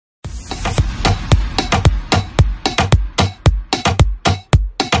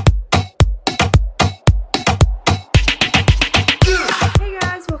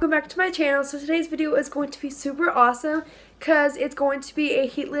back to my channel. So today's video is going to be super awesome because it's going to be a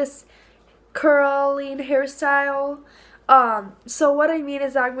heatless curling hairstyle. So what I mean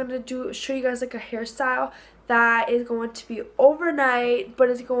is that I'm going to show you guys like a hairstyle that is going to be overnight, but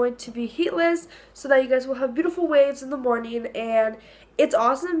it's going to be heatless so that you guys will have beautiful waves in the morning. And it's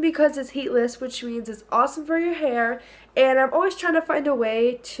awesome because it's heatless, which means it's awesome for your hair. And I'm always trying to find a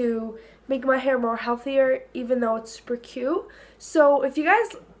way to make my hair more healthier, even though it's super cute. So if you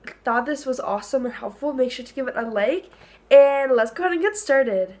guys thought this was awesome and helpful, make sure to give it a like, and let's go ahead and get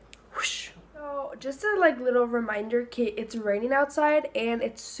started. Whoosh. So just a little reminder, it's raining outside and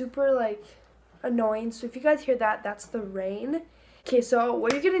it's super annoying. So if you guys hear that, that's the rain. Okay, so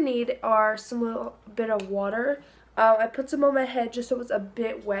what you're gonna need are some little bit of water. I put some on my head just so it's a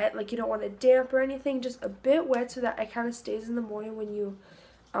bit wet. Like, you don't want it damp or anything, just a bit wet so that it kind of stays in the morning when you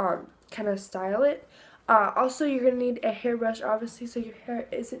kind of style it. Also, you're going to need a hairbrush, obviously, so your hair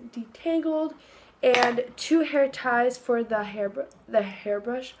isn't detangled, and 2 hair ties for the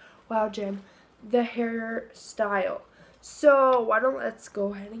hairbrush. Wow, Jen, the hairstyle. So let's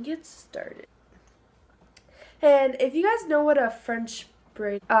go ahead and get started. And if you guys know what a French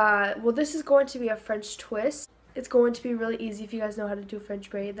braid, well, this is going to be a French twist. It's going to be really easy if you guys know how to do French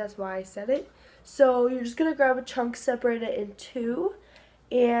braid. That's why I said it. So you're just going to grab a chunk, separate it in 2,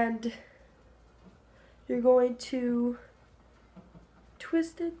 and you're going to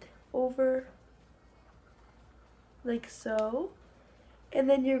twist it over like so. And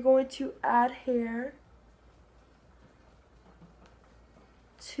then you're going to add hair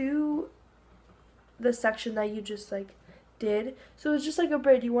to the section that you just did. So it's just like a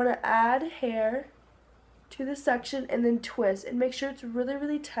braid. You want to add hair to the section and then twist, and make sure it's really,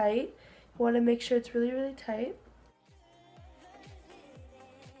 really tight. You want to make sure it's really, really tight.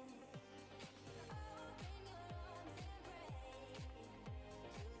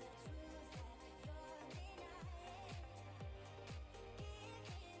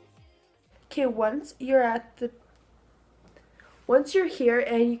 Okay, once you're here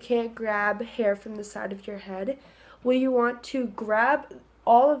and you can't grab hair from the side of your head, well, you want to grab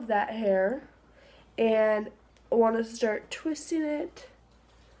all of that hair and want to start twisting it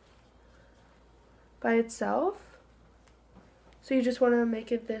by itself. So you just want to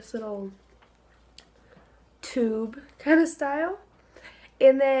make it this little tube kind of style.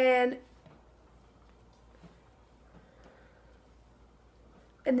 And then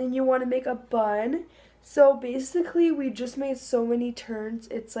you want to make a bun. So basically we just made so many turns,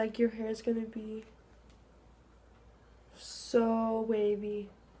 it's like your hair is going to be so wavy.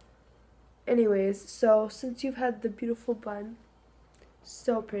 Anyways, so since you've had the beautiful bun,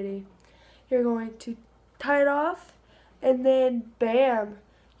 so pretty, you're going to tie it off, and then bam,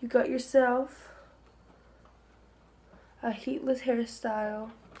 you got yourself a heatless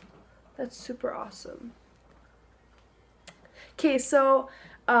hairstyle. That's super awesome. Okay, so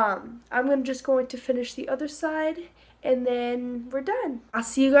I'm just going to finish the other side, and then we're done. I'll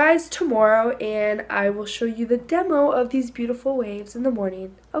see you guys tomorrow, and I will show you the demo of these beautiful waves in the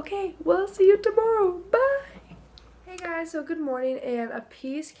morning. Okay, well, I'll see you tomorrow. Bye! Hey guys, so good morning, and a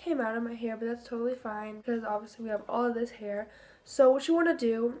piece came out of my hair, but that's totally fine because obviously we have all of this hair. So what you want to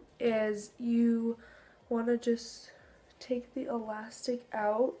do is you want to just take the elastic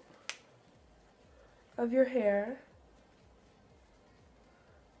out of your hair,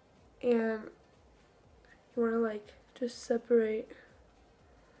 and you want to just separate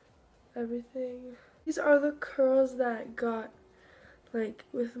everything. These are the curls that I got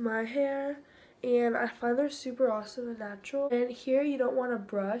with my hair, and I find they're super awesome and natural. And here you don't want to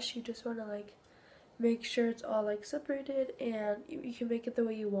brush, you just want to make sure it's all separated, and you can make it the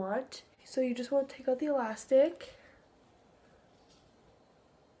way you want. So you just want to take out the elastic,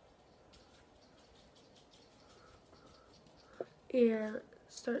 and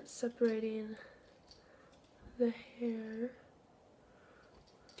start separating the hair.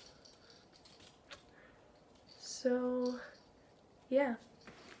 So yeah,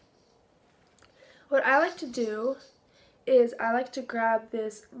 what I like to do is I like to grab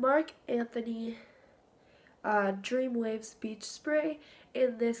this Marc Anthony Dream Waves Beach Spray,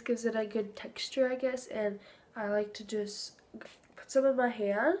 and this gives it a good texture, I guess, and I like to just put some in my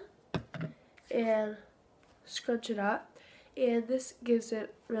hand and scrunch it up, and this gives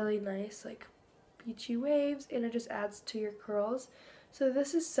it really nice beachy waves, and it just adds to your curls. So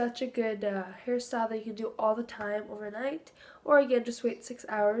this is such a good hairstyle that you can do all the time overnight, or again just wait 6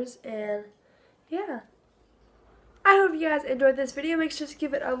 hours. And yeah, I hope you guys enjoyed this video. Make sure to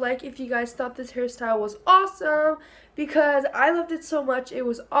give it a like if you guys thought this hairstyle was awesome, because I loved it so much. It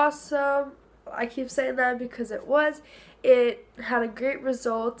was awesome. I keep saying that because it had a great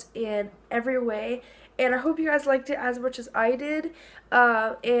result in every way, and I hope you guys liked it as much as I did.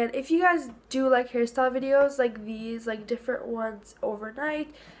 And if you guys do like hairstyle videos like these, like different ones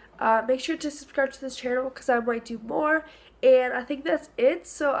overnight, make sure to subscribe to this channel because I might do more. And I think that's it,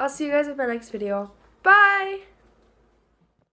 so I'll see you guys in my next video. Bye!